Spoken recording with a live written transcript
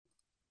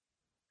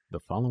The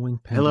following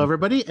Hello,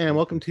 everybody, and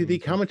welcome to the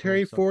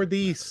commentary for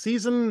the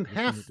season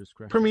half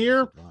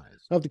premiere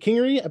of the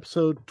Kingery,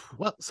 episode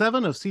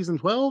 7 of season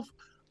 12.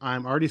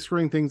 I'm already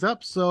screwing things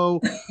up, so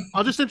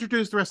I'll just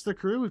introduce the rest of the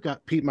crew. We've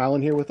got Pete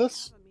Milan here with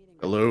us.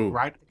 Hello.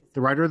 Right,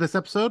 the writer of this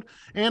episode,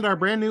 and our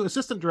brand new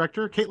assistant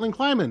director, Kaitlyn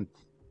Kliman.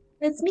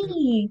 It's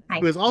me. Hi.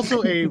 Who is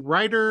also a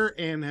writer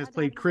and has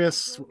played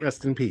Chris.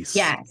 Rest in peace.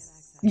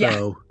 Yes.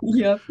 So,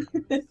 Yep.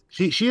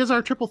 she is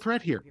our triple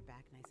threat here.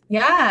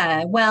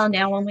 Yeah. Well,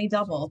 now only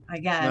double, I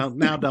guess. Well,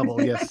 now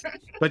double, yes.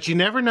 But you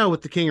never know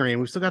with the Kingery,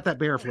 and we've still got that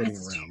bear floating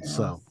That's around. true.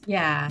 So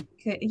Yeah.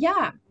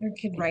 Or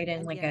could write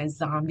in like a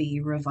zombie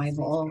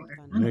revival.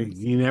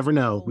 you never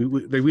know.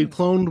 We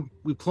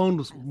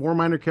cloned more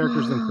minor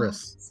characters than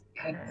Chris.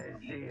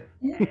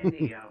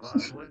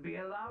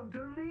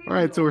 All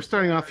right, so we're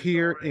starting off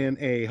here in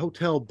a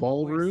hotel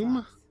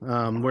ballroom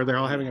where they're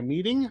all having a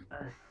meeting.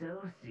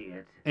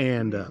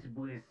 And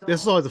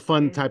this is always a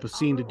fun type of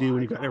scene to do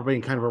when you've got everybody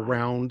in kind of a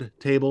round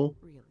table,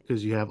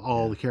 because you have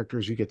all the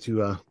characters you get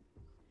to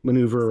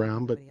maneuver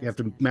around, but you have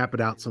to map it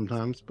out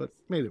sometimes, but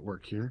made it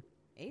work here.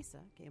 Asa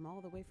came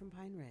all the way from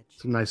Pine Ridge.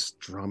 Some nice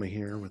drama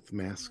here with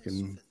Mask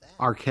and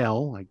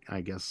Arkell, I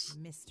guess,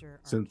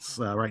 since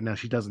right now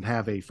she doesn't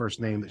have a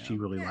first name that she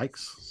really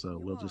likes, so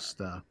we'll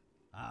just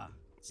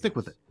stick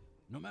with it.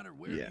 No matter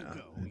where you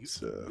go, it's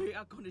We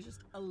are going to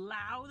just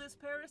allow this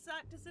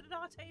parasite to sit at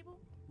our table?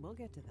 We'll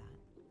get to that.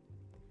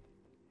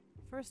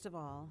 First of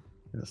all,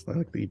 it's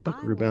like the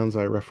Buckaroo Bounds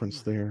I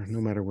referenced there. No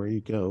matter where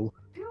you go,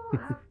 You'll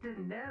have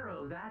to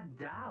narrow that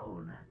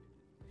down.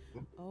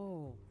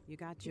 oh, you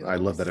got your. I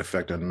love that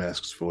effect on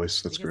Mask's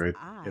voice. That's great.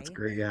 it's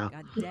great. Yeah,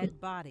 Got dead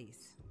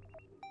bodies.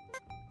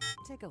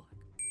 Take a look.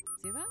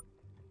 See that?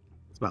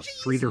 it's about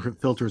 3 different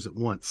filters at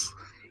once.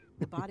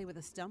 The body with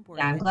a stump.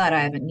 Yeah, I'm glad I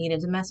haven't needed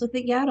to mess with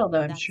it yet,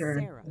 although I'm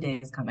sure the day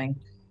is coming.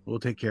 We'll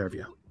take care of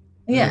you.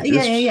 Yeah.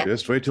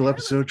 Just wait till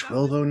episode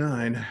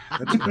 1209.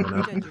 That's coming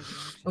up.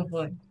 Oh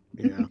boy.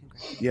 Yeah.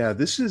 Yeah,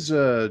 this is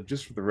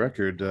just for the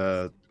record.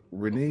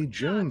 Renee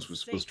Jones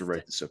was supposed to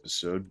write this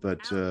episode,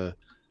 but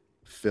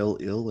fell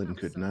ill and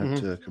could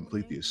not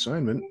complete the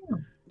assignment.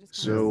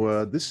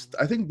 So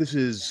I think this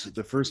is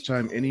the first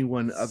time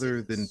anyone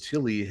other than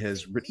Tilly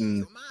has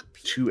written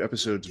 2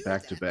 episodes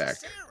back to back.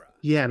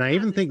 Yeah, and I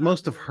even think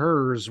most of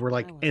hers were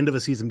like end of a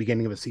season,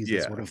 beginning of a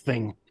season sort of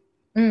thing.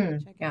 Yeah.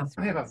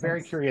 I have a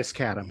very curious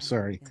cat. I'm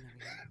sorry.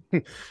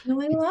 No,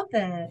 I love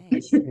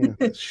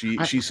that.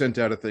 She sent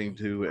out a thing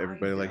to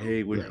everybody like,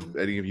 hey, would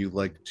any of you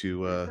like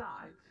to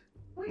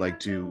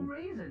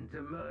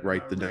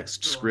write the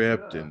next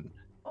script? And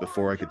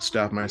before I could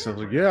stop myself,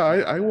 like, yeah,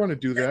 I want to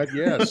do that.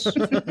 Yes.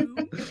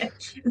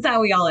 That's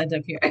how we all end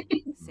up here.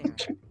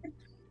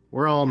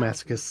 We're all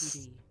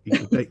masochists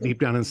deep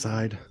down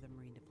inside.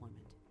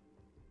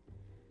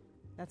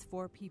 That's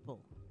 4 people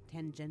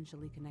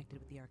tangentially connected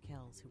with the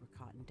Arkells who were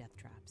caught in death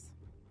traps.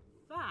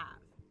 5.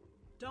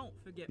 Don't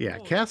forget. Yeah,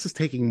 Morgan. Cass is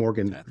taking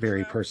Morgan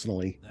very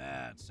personally.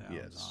 That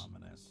sounds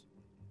ominous.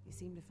 You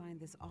seem to find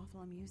this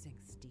awful amusing,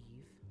 Steve.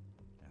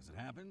 As it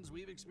happens,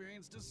 we've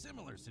experienced a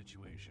similar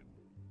situation,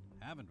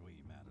 haven't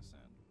we, Madison?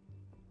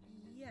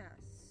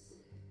 Yes,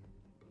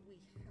 we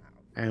have.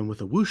 And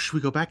with a whoosh, we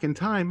go back in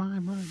time.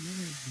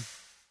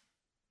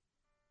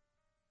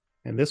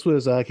 And this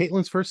was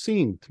Kaitlyn's first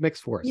scene to mix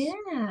for us.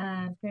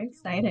 Yeah, very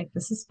exciting.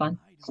 This is fun.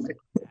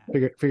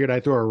 Figured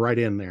I'd throw her right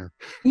in there.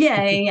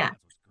 Yeah. Look,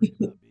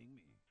 you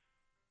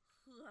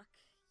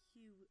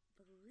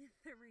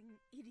blithering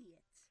idiot.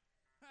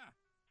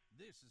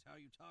 This is how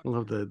you talk. I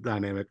love the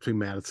dynamic between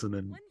Madison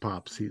and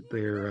Pops. They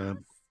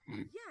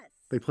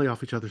play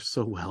off each other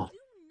so well. Do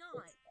not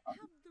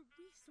have the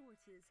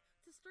resources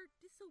to start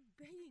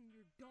disobeying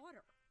your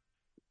daughter.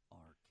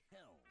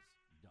 Arkell's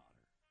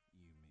daughter, you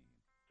mean?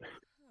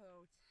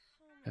 Oh,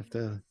 Have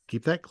to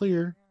keep that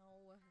clear.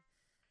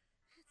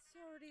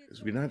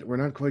 Because we're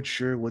not quite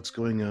sure what's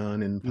going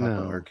on in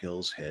Papa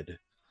Arkell's head.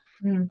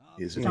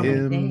 Is it It's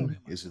him? thing.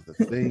 Is it the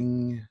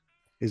thing?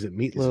 Is it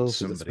meatloaf? Is it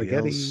somebody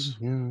spaghetti? else?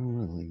 Yeah,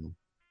 really.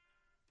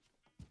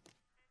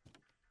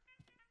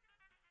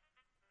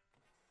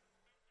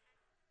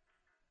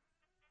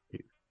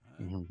 Here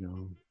we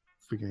go.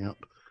 Figuring out.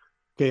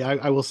 Okay,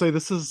 I will say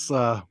this is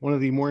one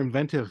of the more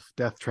inventive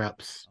death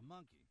traps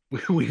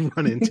we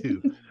run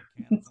into.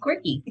 It's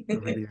quirky.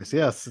 over the years.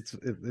 Yes,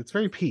 it's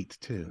very Pete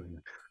too.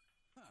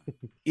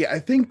 Yeah, I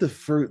think the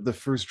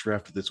first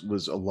draft of this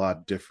was a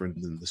lot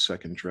different than the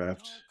second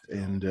draft,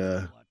 and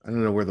I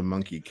don't know where the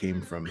monkey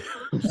came from.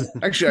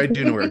 Actually, I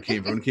do know where it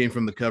came from. It came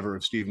from the cover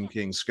of Stephen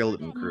King's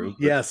Skeleton Crew.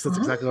 Yes, that's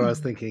exactly what I was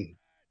thinking.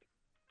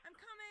 I'm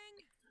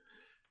coming.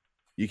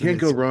 You can't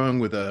go wrong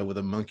with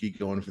a monkey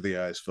going for the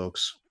eyes,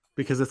 folks.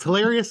 Because it's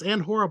hilarious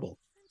and horrible.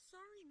 I'm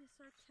sorry, Miss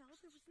Arkell.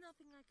 There was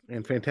nothing I could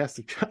And do.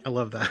 fantastic. I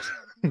love that.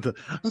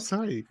 I'm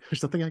sorry.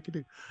 There's nothing I could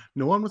do.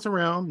 No one was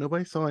around.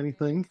 Nobody saw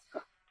anything.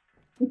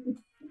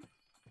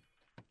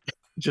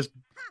 Just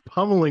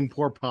pummeling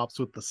poor Pops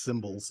with the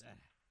symbols. I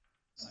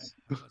think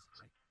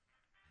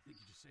you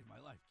just saved my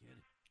life, kid.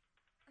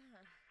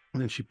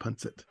 And then she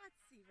punts it. Let's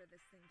see where this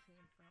thing came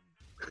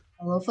from.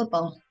 Hello,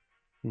 football.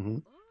 Mm-hmm.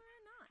 Or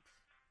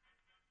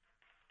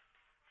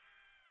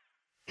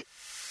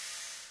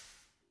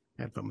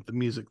Had fun with the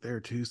music there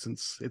too,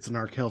 since it's an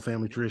Arkell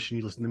family tradition.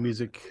 You listen to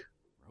music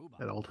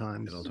at all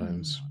times. At all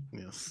times.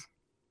 Yes.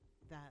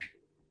 That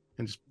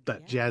And just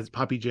that jazz,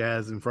 poppy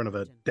jazz in front of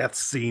a death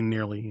scene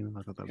nearly. You know,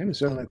 I thought that Kind of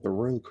sound like the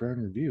Royal Crown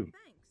Review.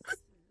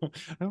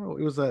 Thanks. I don't know.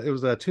 It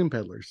was a Tomb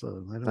Peddler,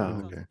 so I don't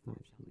know okay.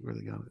 where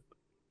they got it.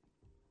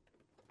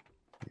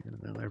 Yeah,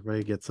 now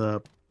everybody gets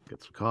up,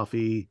 gets some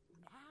coffee,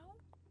 Now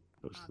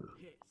goes to I'm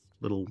the pissed.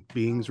 little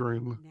beings Oh,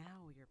 room. Now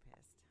you're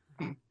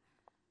pissed.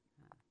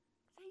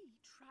 They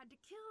tried to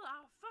kill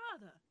our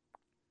father.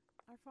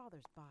 Our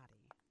father's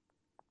body,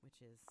 which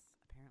is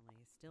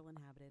apparently still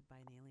inhabited by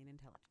an alien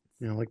intelligence.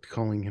 You know, I like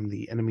calling him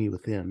the enemy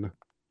within.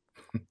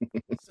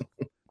 So,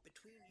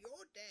 between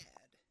your dad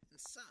and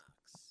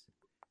Socks,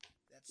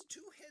 that's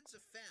two heads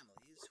of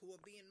families who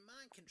are being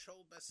mind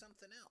controlled by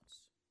something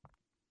else.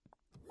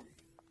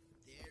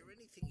 There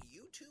anything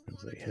you two As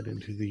want they to head tell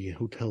into me? the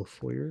hotel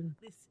foyer.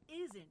 This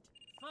isn't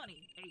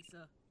funny,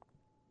 Asa.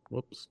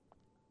 Whoops.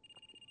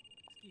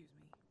 Excuse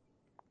me.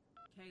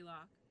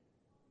 Kaylock.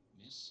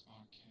 Miss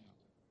Arkell.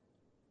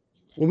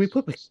 When we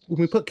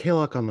put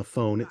Kalok on the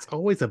phone, it's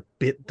always a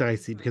bit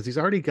dicey because he's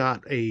already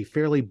got a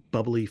fairly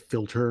bubbly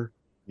filter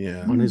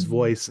Yeah. on his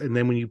voice, and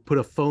then when you put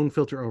a phone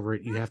filter over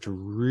it, you have to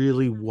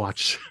really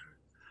watch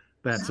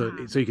that so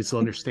you can still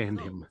understand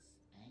him.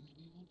 And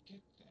we will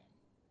get them.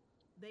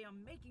 They are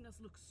making us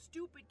look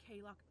stupid,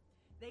 Kaylock.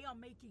 They are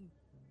making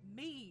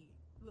me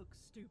look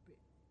stupid.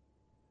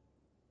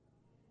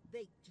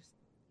 They just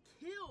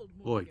killed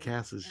Boy, Morgan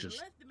Cass is and just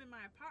left them in my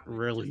apartment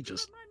really to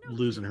just put my notes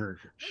losing in. her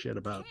They shit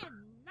about cannot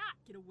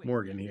get away.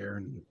 Morgan here,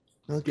 and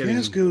Well, getting-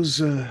 Cass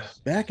goes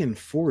back and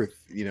forth.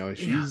 You know,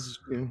 she's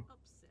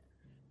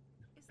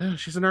Upset.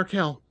 she's an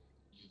Arkell.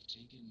 You've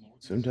taken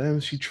Morgan's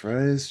sometimes she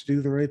tries to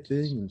do the right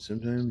thing, and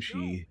sometimes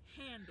Don't you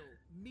handle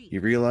me.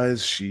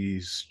 realize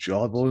she's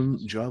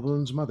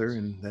Jawbone's mother,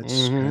 and that's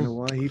Mhm. kind of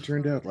why he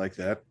turned out like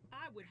that.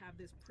 I would have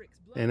this prick's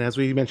blood. And as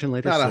we mentioned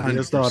later, Not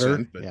Sylvia's daughter.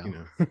 100%, but Yeah. you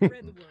know. Spread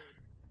the word.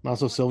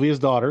 Also Sylvia's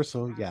daughter,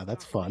 so yeah,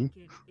 that's fun.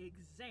 Making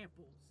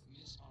examples.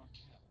 Miss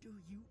Arkell. Do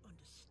you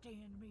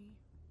understand me?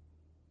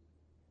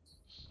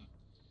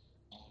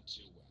 All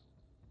too well.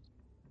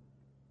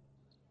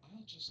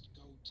 I'll just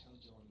go tell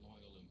your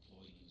loyal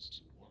employees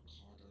to work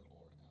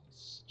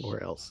harder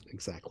Or else,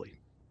 exactly.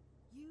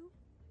 You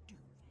do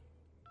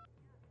that.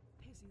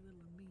 Pissy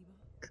little amoeba.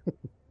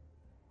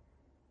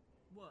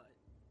 What?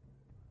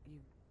 When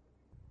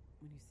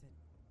you said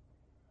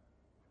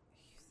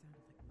you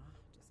sounded like Ma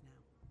just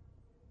now.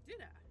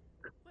 Did I?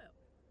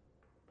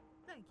 Well,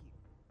 thank you.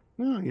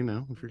 Well, you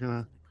know, if you're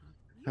gonna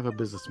have a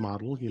business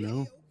model, you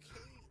know,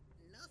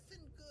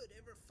 Nothing good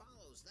ever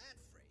follows that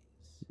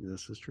phrase.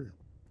 this is true.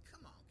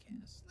 Come on,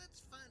 Cass.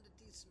 Let's find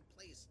a decent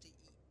place to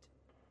eat.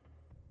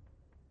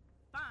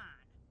 Fine.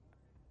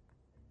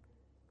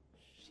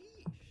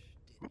 Sheesh.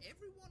 Did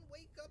everyone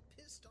wake up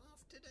pissed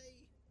off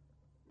today?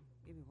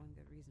 Give me one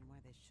good reason why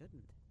they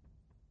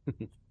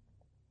shouldn't.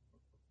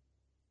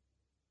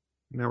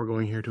 Now we're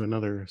going here to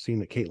another scene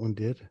that Kaitlyn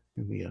did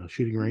in the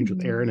shooting range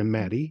with Aaron and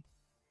Maddie.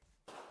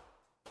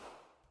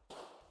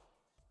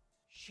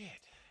 Shit.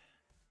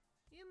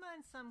 You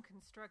mind some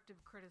constructive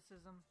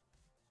criticism?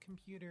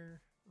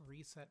 Computer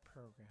reset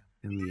program.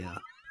 In the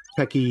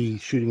techie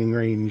shooting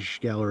range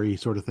gallery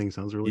sort of thing.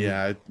 Sounds really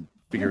Yeah, I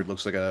figure it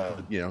looks like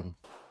a, you know,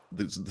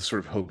 the sort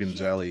of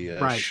Hogan's Alley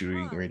Right.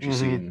 shooting range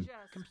Mhm.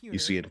 you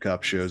see in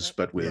cop shows,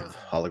 but with Yeah.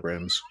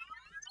 holograms.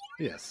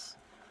 Yes.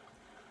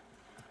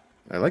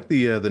 I like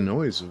the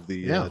noise of the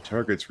Yeah.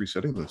 targets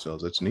resetting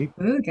themselves. That's neat.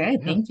 Okay,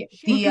 Yeah. thank you.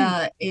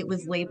 The it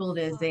was labeled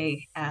as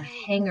a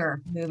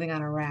hanger moving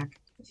on a rack.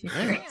 If you're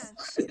curious.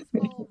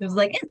 It was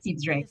like, it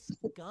seems right. This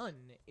gun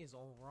is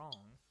all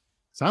wrong.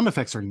 Sound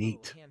effects are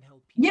neat.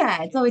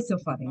 Yeah, it's always so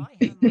funny.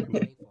 This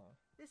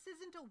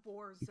isn't a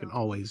war You can zone.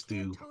 always You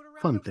can't do tote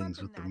around fun a things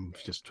weapon with that them.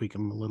 big. Just tweak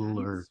them a little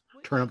or That's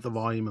what turn up makes the us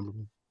volume a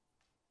little.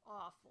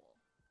 Awful.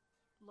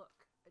 Look,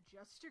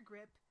 adjust your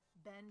grip,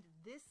 bend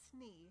this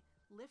knee,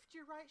 lift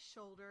your right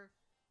shoulder.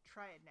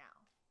 Try it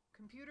now.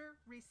 Computer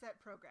reset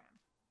program.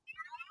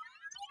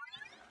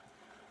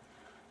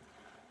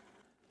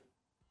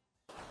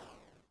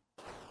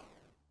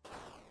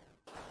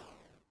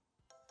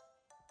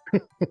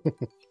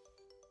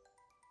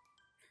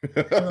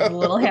 A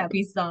little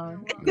happy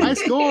song. High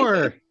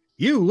score!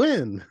 You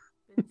win!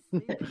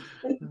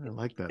 I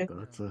like that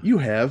though. It's a... You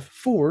have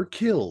 4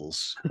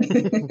 kills.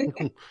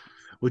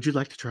 Would you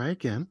like to try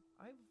again?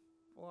 I've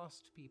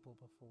lost people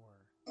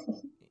before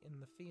in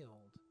the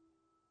field.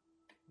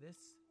 This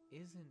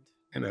isn't.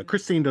 And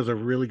Christine does a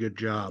really good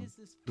Why job does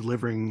this feel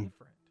delivering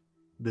different?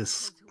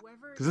 this,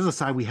 because this is a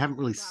side we haven't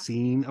really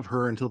seen of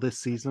her until this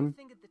season.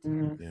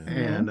 Yeah.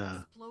 And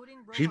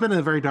she's been in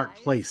a very dark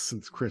place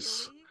since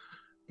Chris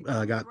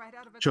got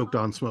choked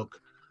on smoke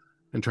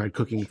and tried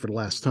cooking for the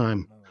last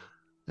time.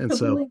 And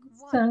so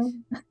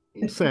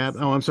sad.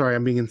 Oh, I'm sorry.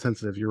 I'm being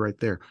insensitive. You're right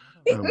there.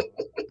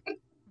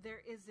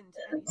 There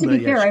isn't To be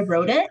yeah, fair, I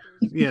wrote it.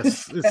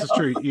 Yes, this is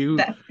true. You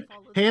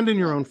hand in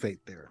your own fate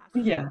there.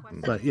 Yeah.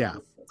 But yeah,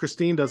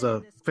 Christine does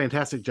a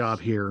fantastic job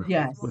here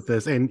Yes. with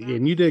this, and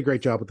you did a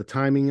great job with the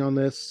timing on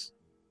this,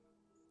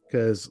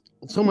 because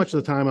so much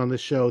of the time on this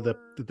show, the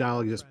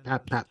dialogue is just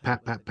pat, pat,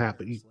 pat, pat, pat,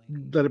 but you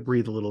let it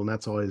breathe a little, and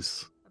that's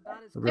always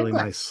a really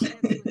nice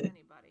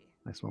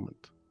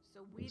moment.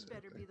 So we'd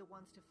better be the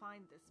ones to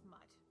find this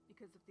mutt,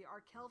 because if the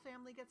Arkell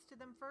family gets to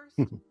them first,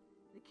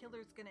 the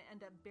killer's gonna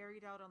end up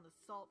buried out on the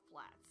salt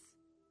flats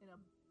in a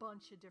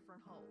bunch of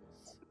different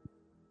holes.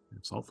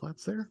 Salt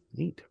flats there?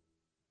 Neat.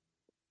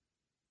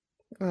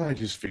 I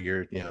just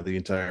figured, the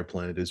entire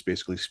planet is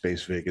basically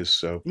space Vegas,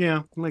 so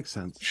yeah, makes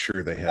sense.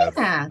 Sure, they have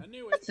that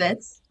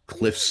fits.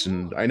 Cliffs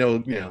and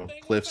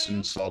cliffs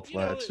and salt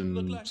flats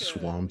and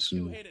swamps,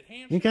 and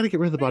you got to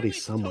get rid of the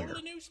bodies somewhere.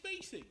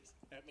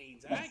 That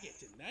means I get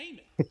to name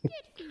it.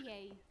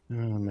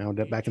 Oh, now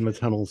back in the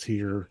tunnels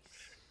here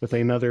with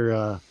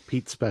another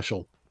Pete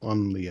special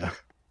on the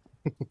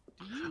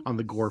on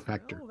the gore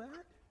factor.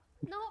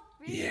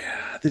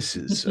 Yeah, this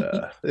is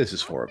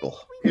horrible.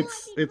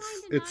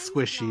 It's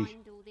squishy,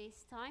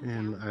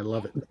 and I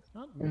love it.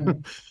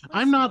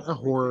 I'm not a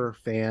horror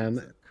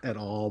fan at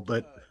all,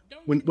 but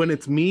when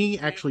it's me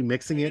actually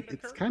mixing it,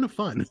 it's kind of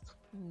fun.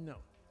 No.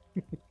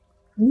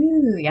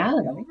 Ooh, yeah.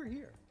 Over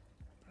here.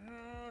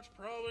 It's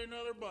probably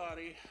another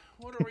body.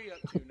 What are we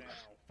up to now?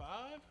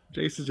 5?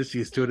 Jason's just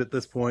used to it at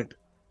this point.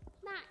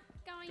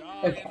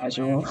 So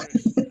casual.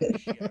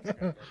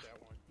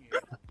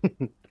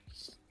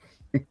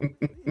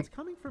 It's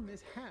coming from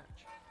Miss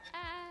Hatch.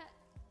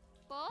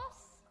 Boss?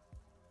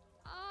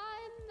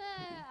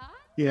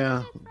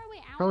 Yeah,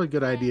 probably a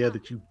good idea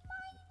that you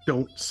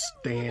don't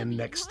stand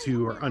next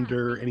to or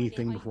under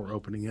anything before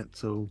opening it.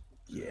 So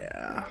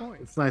yeah,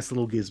 it's a nice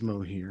little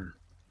gizmo here.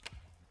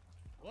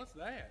 What's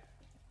that?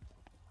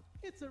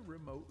 It's a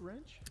remote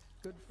wrench.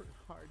 Good for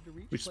hard to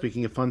reach. Which,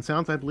 speaking of fun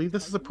sounds, I believe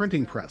this is a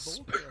printing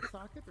press.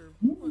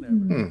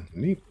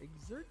 Neat.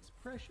 Exerts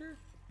pressure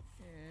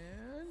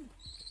and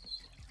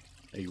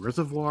a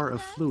reservoir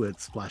of fluid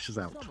splashes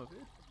out.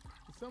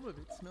 Some of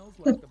it smells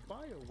like the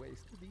bio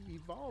waste the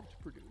Evolved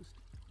produced.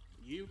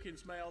 You can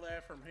smell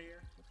that from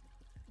here.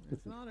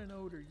 It's not an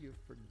odor you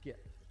forget.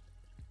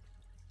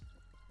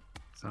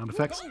 Sound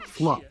effects.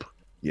 Flup.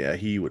 Yeah,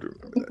 he would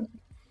remember that.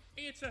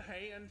 It's a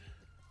hand.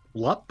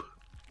 Flup.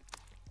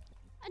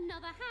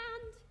 Another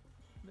hand.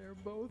 They're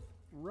both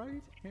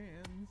right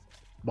hands.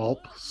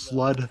 Bulp.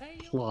 Slud.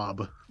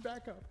 Plob.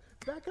 Back up.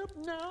 Back up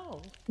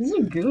now. This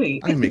is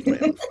gooey. I make my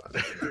own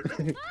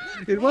fun.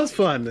 It was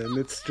fun, and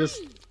it's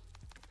just...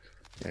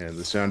 And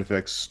the sound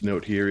effects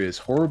note here is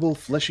horrible,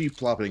 fleshy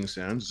plopping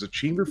sounds as a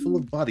chamber full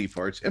of body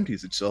parts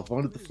empties itself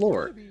onto the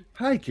floor.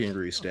 Hi,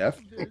 Kingery staff.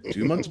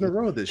 2 months in a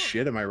row of this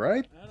shit, am I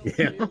right?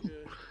 Yeah.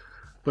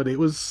 But it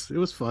was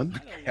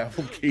fun.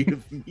 Cavalcade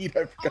of meat,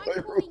 I forgot I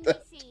wrote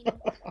that.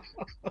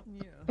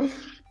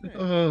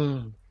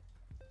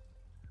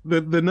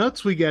 The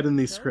notes we get in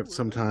these scripts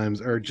sometimes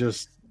are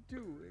just...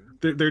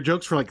 They're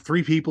jokes for like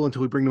 3 people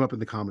until we bring them up in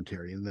the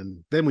commentary,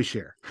 and then we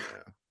share.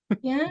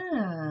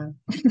 Yeah.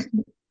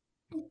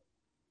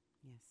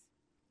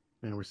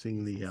 And we're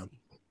seeing the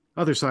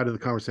other side of the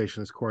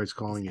conversation as Corey's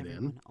calling it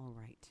in. All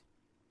right.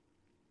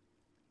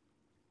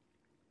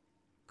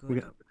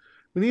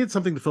 We needed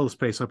something to fill the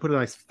space, so I put a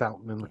nice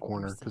fountain in the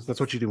corner, because that's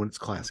what you do when it's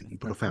classy. You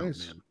put a fountain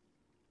in.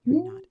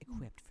 You're not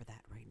equipped for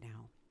that right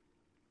now.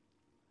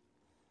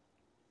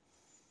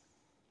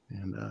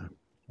 And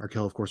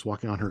Arkell, of course,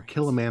 walking on her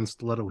Kill-A-Man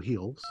stiletto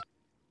heels.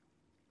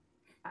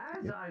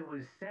 As I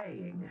was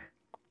saying,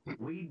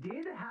 we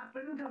did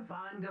happen to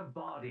find a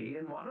body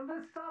in one of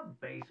the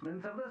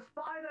sub-basements of the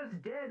Spider's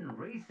Den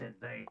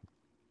recently,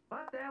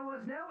 but there was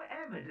no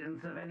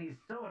evidence of any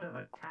sort of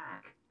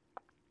attack.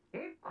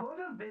 It could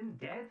have been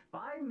death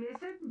by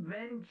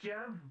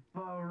misadventure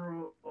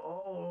for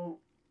all.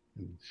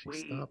 And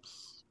she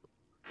stops.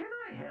 Can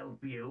I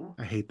help you?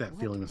 I hate that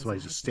feeling of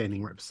somebody just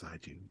standing right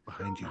beside you,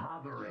 behind you.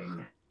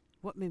 Hovering.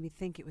 What made me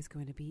think it was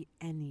going to be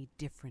any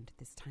different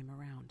this time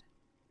around?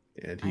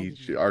 And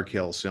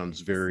Arkell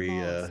sounds very,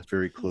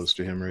 very close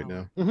to him right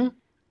now. Mm-hmm.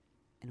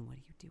 And what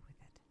do you do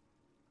with it?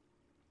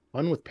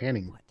 Fun with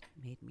panning. What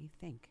made me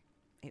think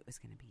it was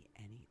going to be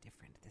any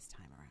different this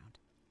time around?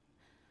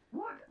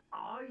 What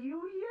are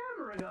you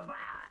yammering about?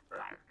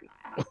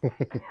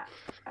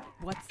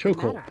 What's the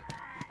Chokehold. matter?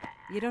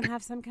 You don't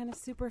have some kind of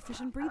super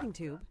efficient breathing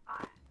tube?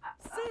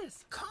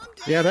 Sis, calm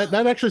down. Yeah,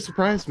 that actually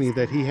surprised me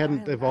that he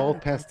hadn't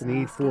evolved past the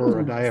need for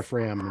a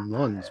diaphragm and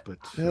lungs, but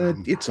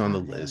it's on the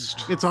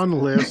list. It's on the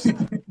list.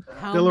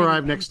 They'll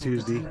arrive next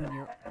Tuesday. In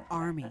your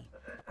army,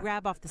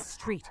 grab off the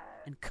street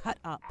and cut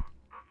up.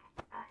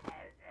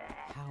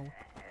 How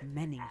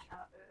many?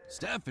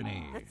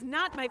 Stephanie. That's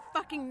not my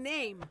fucking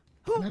name.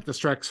 That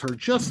distracts her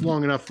just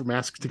long enough for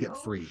Mask to get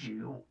free. Don't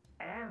you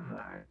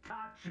ever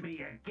touch me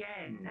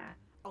again.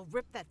 I'll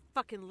rip that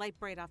fucking light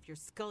bright off your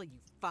skull, you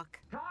fuck.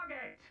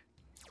 Target!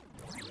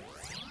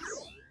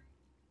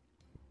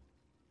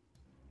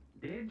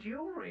 Did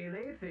you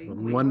really think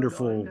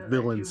Wonderful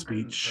villain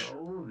speech.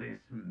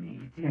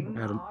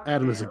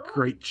 Adam does a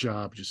great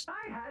job just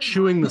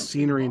chewing the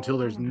scenery until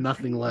there's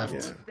nothing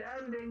left.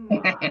 Standing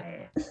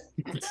by.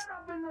 Get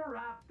up in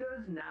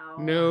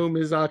No,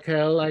 Ms.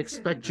 Arkell, I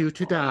expect you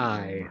to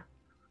die.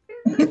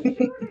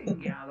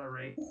 Shooting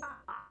gallery.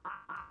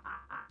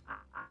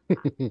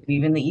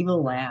 Even the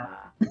evil laugh.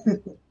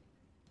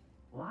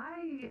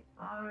 Why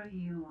are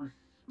you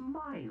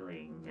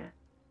smiling?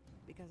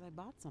 Because I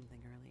bought something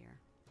earlier.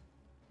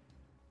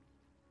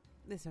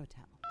 This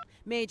hotel.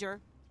 Major.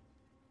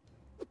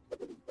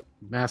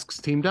 Mask's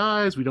team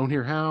dies. We don't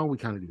hear how. We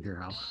kind of do hear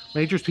how.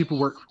 Major's people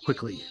work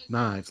quickly.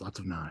 Knives, lots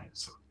of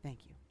knives. Thank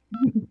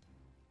you.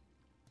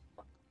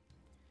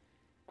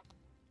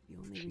 The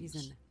only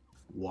reason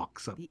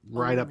Walks up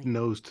right up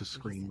nose to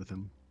screen with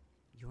him.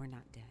 You're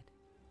not dead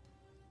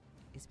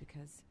is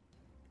because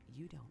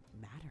you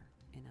don't matter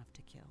enough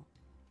to kill.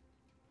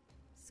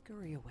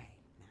 Scurry away,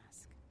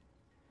 Mask.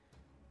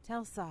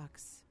 Tell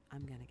Socks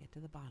I'm gonna get to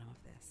the bottom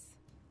of this.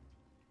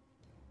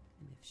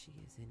 And if she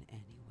is in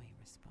any way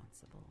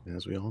responsible,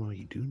 As we all know,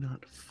 you do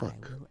not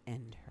fuck I will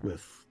end her.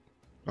 with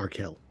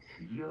Arkell.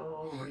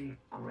 You'll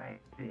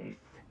regret this.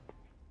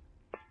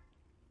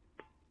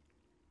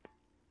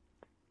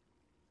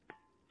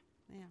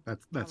 Yeah,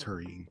 That's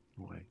hurrying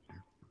away.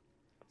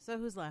 So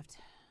who's left?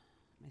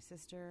 My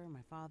sister, my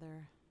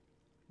father,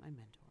 my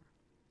mentor.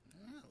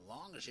 As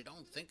long as you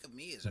don't think of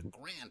me as a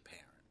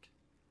grandparent.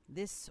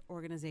 This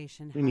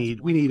organization We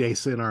need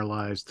Asa in our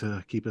lives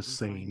to keep us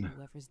sane.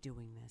 Whoever's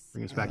doing this.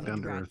 Bring us back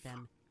down to earth.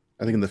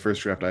 I think in the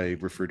first draft I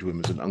referred to him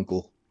as an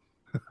uncle.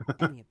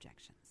 Any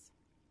objections?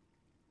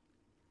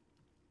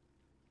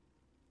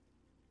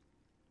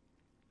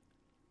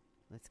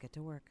 Let's get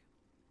to work.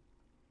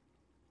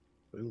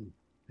 Boom.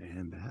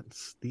 And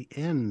that's the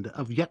end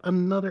of yet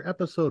another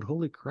episode.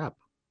 Holy crap.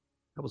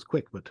 That was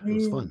quick, but it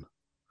was fun.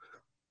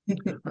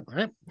 All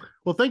right.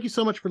 Well, thank you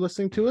so much for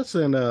listening to us.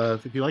 And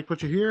if you like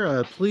what you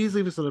hear, please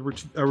leave us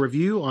a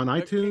review on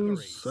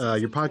iTunes,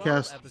 your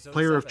podcast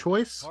player of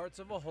choice.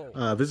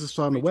 Visit us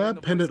on the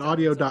web,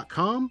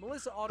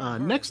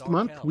 pendantaudio.com. Next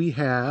month, we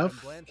have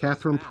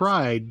Kaitlyn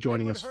Kliman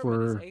joining us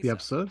for the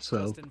episode.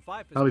 So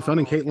that'll be fun.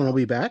 And Kaitlyn will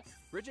be back.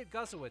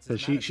 So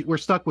we're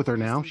stuck with her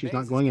now. She's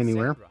not going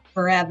anywhere.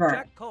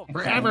 Forever.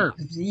 Forever.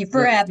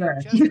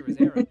 Forever.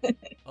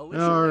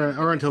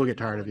 or until we get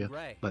tired of you.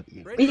 But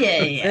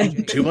yeah.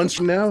 2 months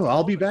from now,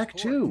 I'll be back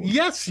too.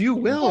 Yes, you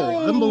will.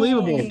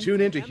 Unbelievable. And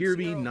tune in to hear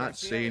me not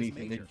say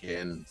anything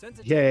again.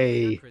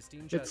 Yay.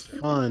 It's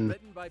fun.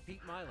 All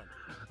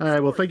right.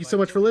 Well, thank you so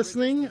much for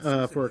listening.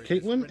 For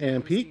Kaitlyn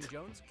and Pete,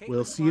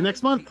 we'll see you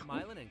next month.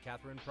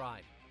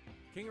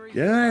 Good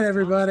night,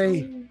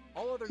 everybody.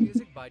 All other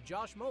music by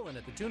Josh Mullen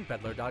at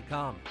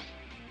thetunepeddler.com.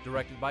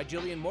 Directed by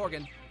Jillian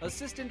Morgan,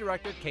 Assistant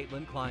Director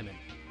Kaitlyn Kliman.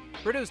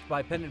 Produced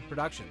by Pendant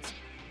Productions.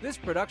 This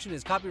production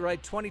is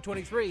copyright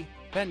 2023,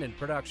 Pendant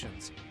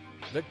Productions.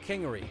 The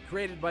Kingery,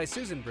 created by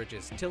Susan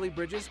Bridges, Tilly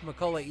Bridges,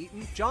 McCullough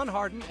Eaton, John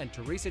Harden, and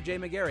Teresa J.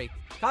 McGarry.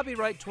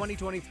 Copyright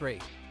 2023,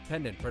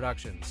 Pendant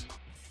Productions.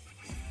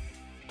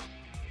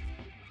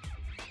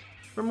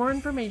 For more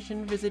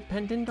information, visit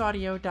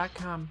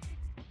pendantaudio.com.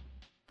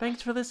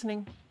 Thanks for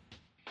listening.